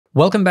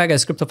Welcome back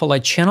guys, Crypto for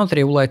Light channel.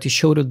 Today I would like to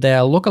show you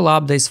the local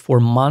updates for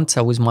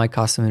Manta with my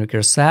custom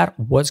indicator set.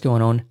 What's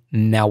going on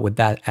now with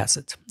that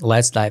asset?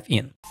 Let's dive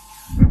in.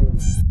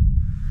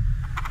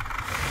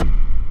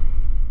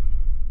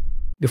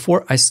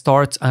 Before I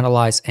start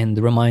analyze and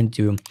remind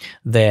you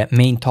the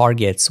main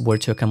targets, where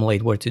to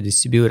accumulate, where to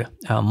distribute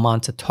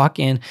Manta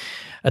token,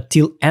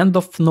 till end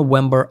of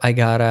November, I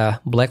got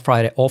a Black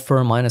Friday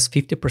offer minus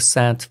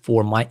 50%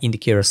 for my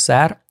indicator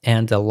set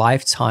and a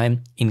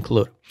lifetime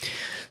include.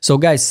 So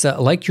guys,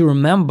 like you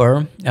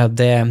remember,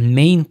 the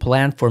main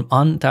plan for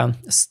Manta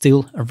is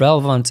still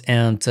relevant,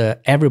 and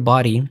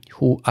everybody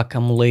who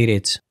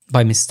accumulated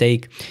by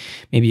mistake,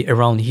 maybe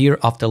around here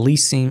after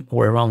leasing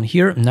or around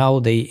here,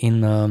 now they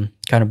in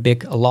kind of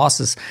big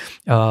losses.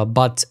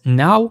 But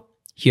now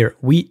here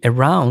we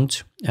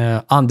around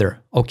under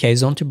okay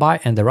zone to buy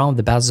and around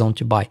the best zone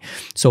to buy.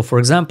 So for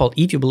example,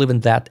 if you believe in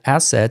that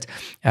asset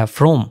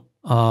from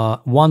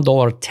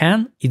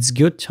 $1.10, it's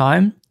good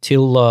time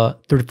till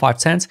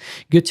 35 cents,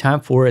 good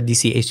time for a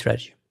DCA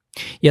strategy.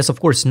 Yes, of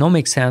course, no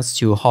makes sense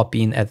to hop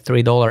in at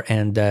 $3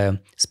 and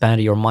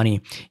spend your money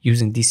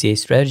using DCA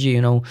strategy, you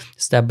know,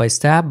 step by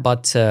step.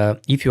 But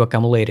if you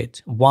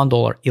accumulated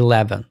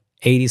 $1.11,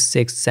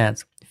 86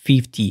 cents,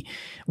 50,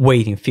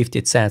 waiting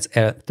 50 cents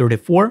at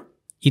 34,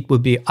 it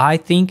would be, I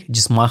think,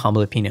 just my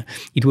humble opinion,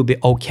 it would be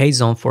okay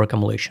zone for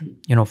accumulation,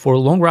 you know, for a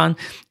long run.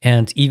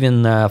 And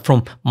even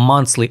from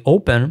monthly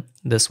open,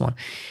 this one,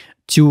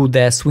 to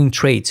the swing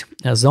trade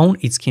zone,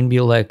 it can be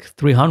like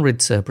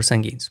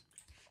 300% gains.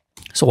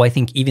 So I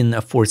think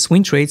even for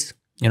swing trades,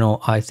 you know,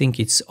 I think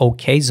it's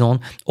okay zone.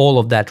 All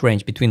of that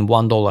range between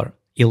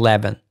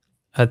 $1.11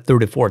 at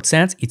 34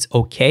 cents, it's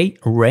okay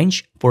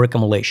range for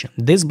accumulation.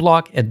 This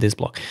block at this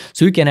block.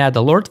 So you can add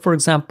alert, for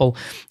example,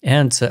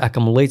 and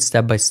accumulate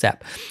step by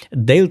step.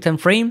 Daily time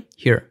frame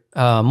here.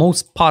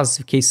 Most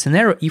positive case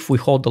scenario if we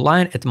hold the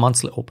line at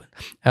monthly open.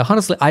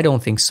 Honestly, I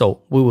don't think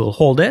so. We will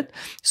hold it.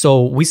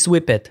 So we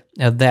sweep it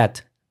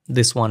at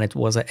this one, it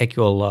was an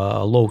actual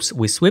lows.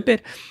 We sweep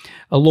it.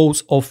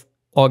 Lows of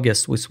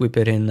August, we sweep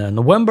it in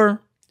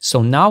November.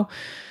 So now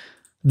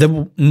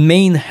the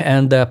main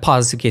and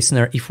positive case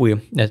scenario, if we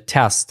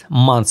test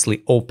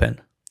monthly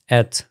open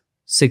at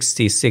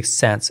 66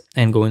 cents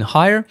and going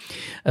higher,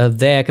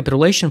 the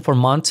capitulation for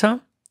Manta,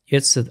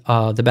 it's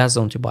the best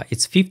zone to buy.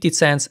 It's 50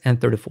 cents and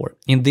 34.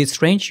 In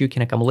this range, you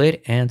can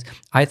accumulate, and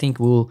I think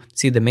we'll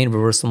see the main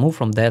reversal move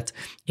from that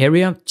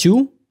area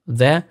to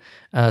the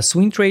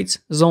swing trades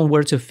zone,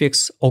 where to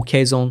fix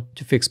okay zone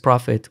to fix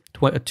profit,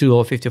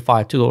 $2.55,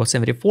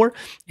 $2.74,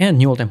 and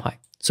new all-time high.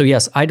 So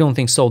yes, I don't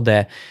think so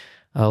that,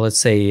 let's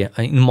say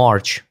in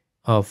March,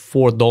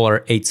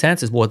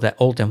 $4.08 is what the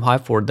all-time high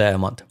for the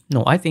month.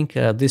 No, I think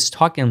this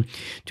token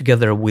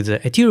together with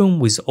Ethereum,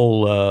 with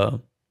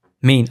all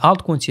main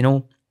altcoins, you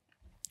know,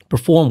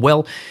 perform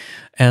well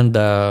and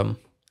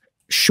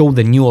show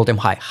the new all-time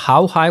high.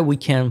 How high we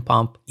can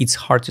pump, it's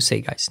hard to say,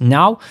 guys.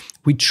 Now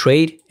we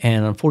trade,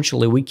 and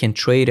unfortunately we can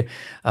trade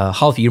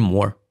half year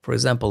more, for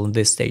example, in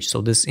this stage. So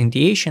this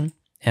indication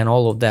and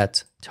all of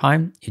that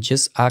time, it's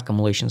just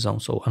accumulation zone.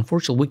 So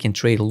unfortunately we can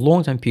trade a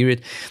long time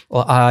period.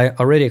 Well, I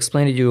already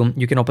explained to you,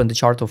 you can open the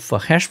chart of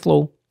hash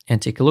flow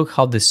and take a look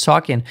how this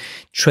token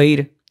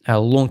trade a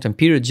long time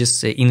period,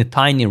 just in a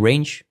tiny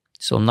range.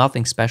 So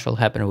nothing special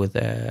happened with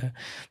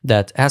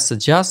that asset,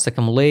 just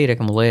accumulate.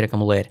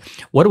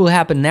 What will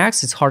happen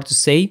next? It's hard to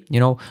say. You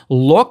know,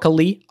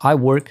 locally, I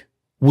would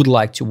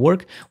like to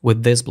work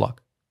with this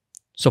block.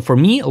 So for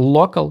me,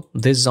 local,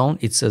 this zone,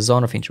 it's a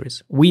zone of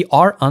interest. We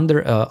are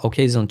under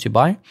okay zone to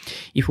buy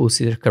if we'll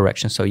see the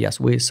correction. So yes,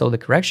 we saw the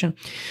correction.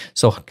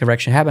 So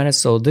correction happened.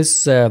 So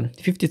this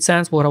 50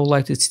 cents, what I would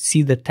like to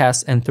see the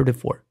test, and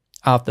 34.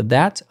 After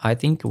that, I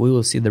think we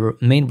will see the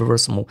main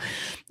reversal move.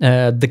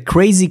 The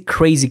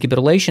crazy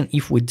capitulation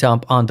if we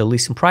dump on the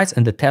listing price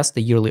and the test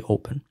the yearly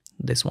open.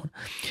 This one,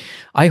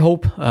 I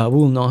hope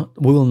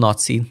we will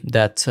not see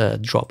that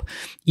drop.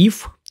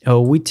 If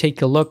we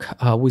take a look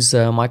with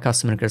my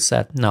custom indicator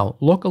set now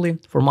locally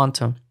for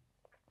Manta.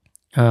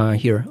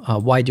 Here,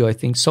 why do I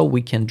think so?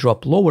 We can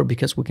drop lower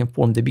because we can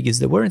form the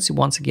biggest divergence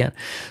once again.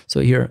 So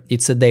here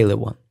it's a daily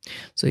one.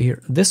 So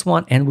here this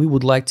one, and we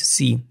would like to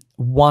see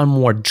one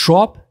more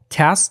drop.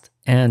 Test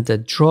and a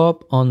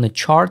drop on the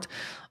chart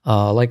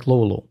like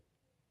low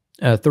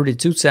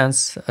 32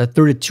 cents,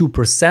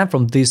 32%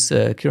 from these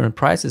current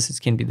prices. It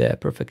can be the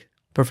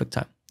perfect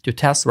time to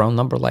test around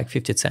number like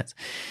 50 cents.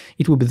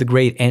 It will be the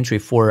great entry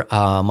for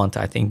Manta,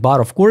 I think.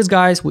 But of course,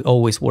 guys, we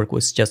always work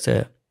with just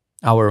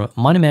our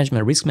money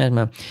management, risk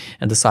management,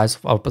 and the size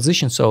of our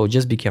position. So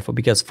just be careful,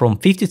 because from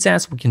 50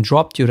 cents we can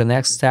drop to the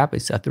next step.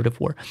 It's at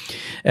 34.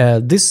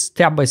 This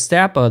step by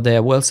step,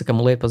 the wealth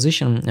accumulate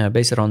position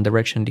based on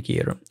direction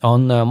indicator.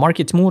 On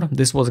market mood,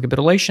 this was a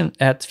capitulation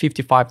at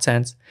 55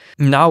 cents.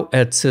 Now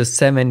at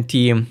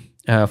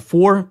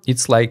 74,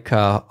 it's like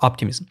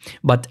optimism.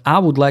 But I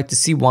would like to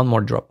see one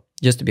more drop,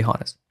 just to be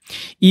honest.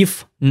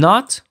 If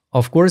not,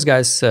 of course,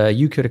 guys,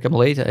 you could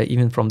accumulate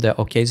even from the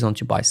okay zone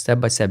to buy step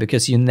by step,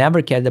 because you never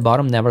get the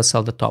bottom, never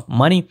sell the top.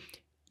 Money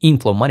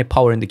inflow, money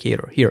power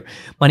indicator here.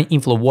 Money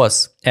inflow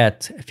was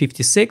at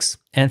 56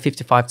 and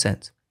 55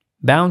 cents.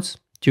 Bounce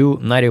to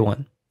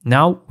 91.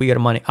 Now we got a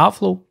money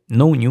outflow,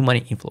 no new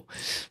money inflow.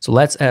 So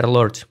let's add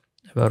alert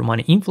about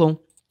money inflow.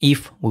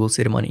 If we will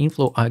see the money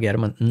inflow, I get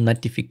a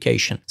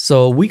notification.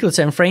 So weekly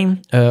time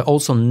frame,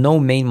 also no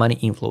main money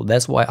inflow.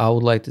 That's why I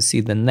would like to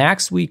see the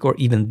next week or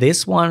even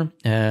this one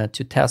to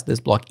test this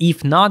block.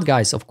 If not,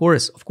 guys, of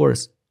course,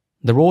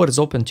 the road is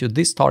open to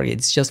this target.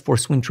 It's just for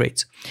swing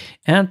trades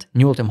and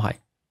new all-time high.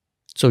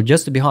 So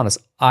just to be honest,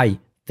 I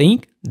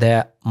think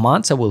that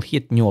Manta will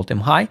hit new all-time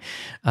high,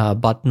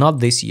 but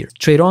not this year.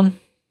 Trade on.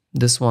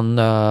 This one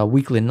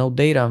weekly, no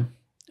data.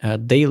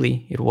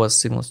 Daily, it was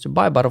signals to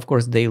buy, but of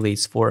course daily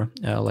is for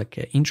like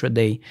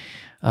intraday.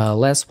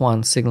 Last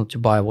one signal to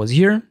buy was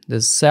here.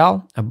 This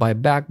sell, a buy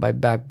back, buy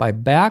back, buy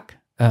back.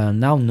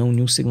 Now no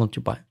new signal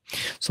to buy.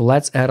 So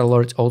let's add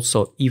alert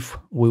also if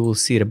we will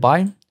see the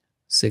buy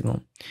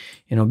signal.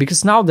 You know,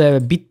 because now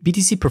the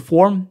BTC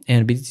perform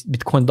and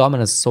Bitcoin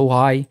dominance is so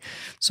high,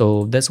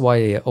 so that's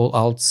why all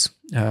alts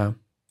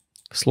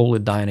slowly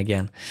dying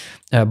again.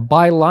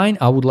 Buy line,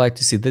 I would like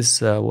to see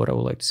this. What I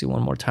would like to see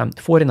one more time: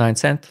 49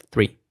 cent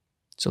 3.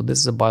 So this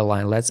is a buy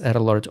line. Let's add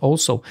alert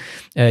also.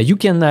 You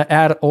can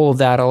add all of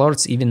that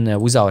alerts even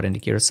without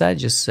indicator set.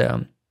 Just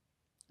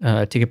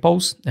take a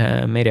pause,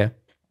 made a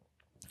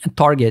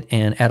target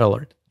and add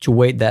alert to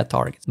wait that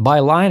target. Buy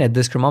line at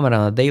this moment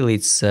on a daily,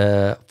 it's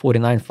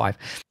 49.5.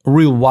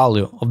 Real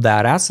value of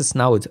that assets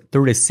now it's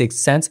 36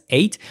 cents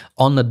 8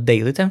 on the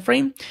daily time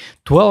frame.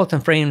 12 time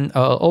frame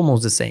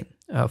almost the same.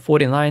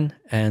 49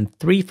 and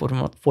 3,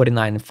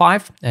 49 and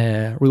 5.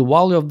 Real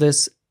value of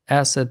this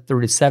asset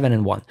 37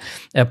 and 1.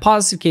 A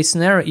positive case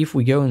scenario if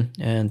we go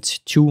and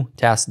to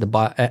test the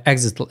buy,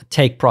 exit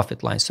take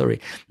profit line,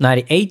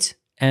 98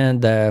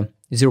 and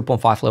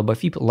 0.5 level by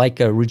FIP, like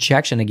a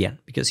rejection again,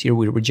 because here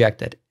we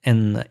rejected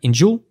in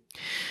June.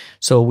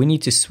 So we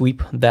need to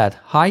sweep that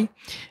high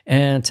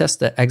and test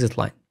the exit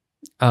line.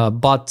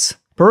 But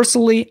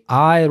personally,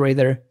 I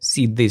rather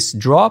see this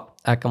drop,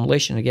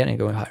 accumulation again and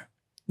going higher.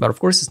 But of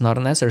course, it's not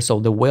an answer. So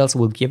the whales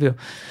will give you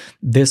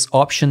this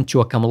option to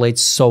accumulate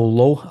so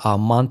low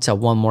Manta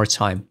one more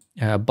time.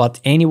 But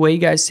anyway,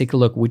 guys, take a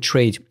look. We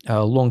trade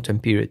a long-term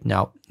period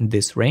now in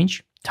this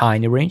range,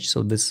 tiny range.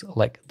 So this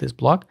like this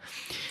block.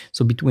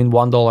 So between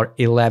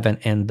 $1.11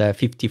 and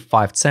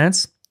 55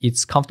 cents,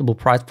 it's comfortable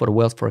price for the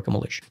whales for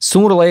accumulation.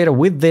 Sooner or later,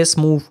 with this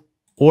move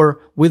or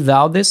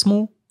without this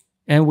move,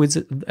 and with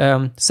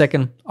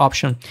second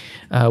option,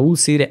 we'll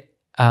see that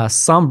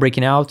some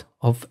breaking out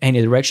of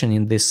any direction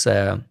in this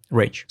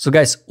range. So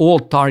guys, all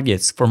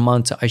targets for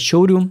Manta I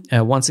showed you.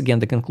 Once again,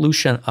 the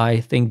conclusion, I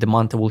think the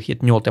Manta will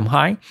hit new all-time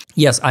high.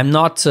 Yes, I'm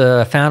not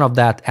a fan of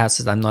that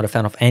asset. I'm not a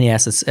fan of any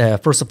assets.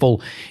 First of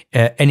all,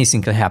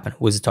 anything can happen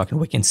with the token.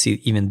 We can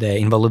see even the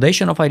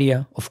invalidation of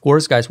idea. Of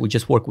course, guys, we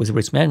just work with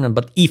risk management.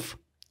 But if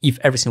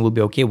everything will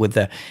be okay with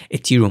the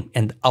Ethereum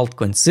and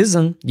altcoin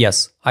season,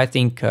 yes, I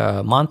think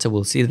Manta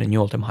will see the new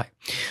all-time high.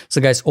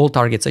 So guys, all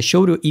targets I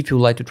showed you. If you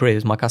would like to trade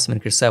with my customer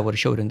Chris, what I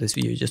showed in this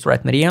video, just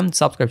write me a DM,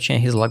 subscribe,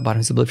 channel, hit the like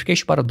button, hit the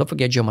notification button. Don't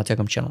forget, join my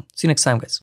Telegram channel. See you next time, guys.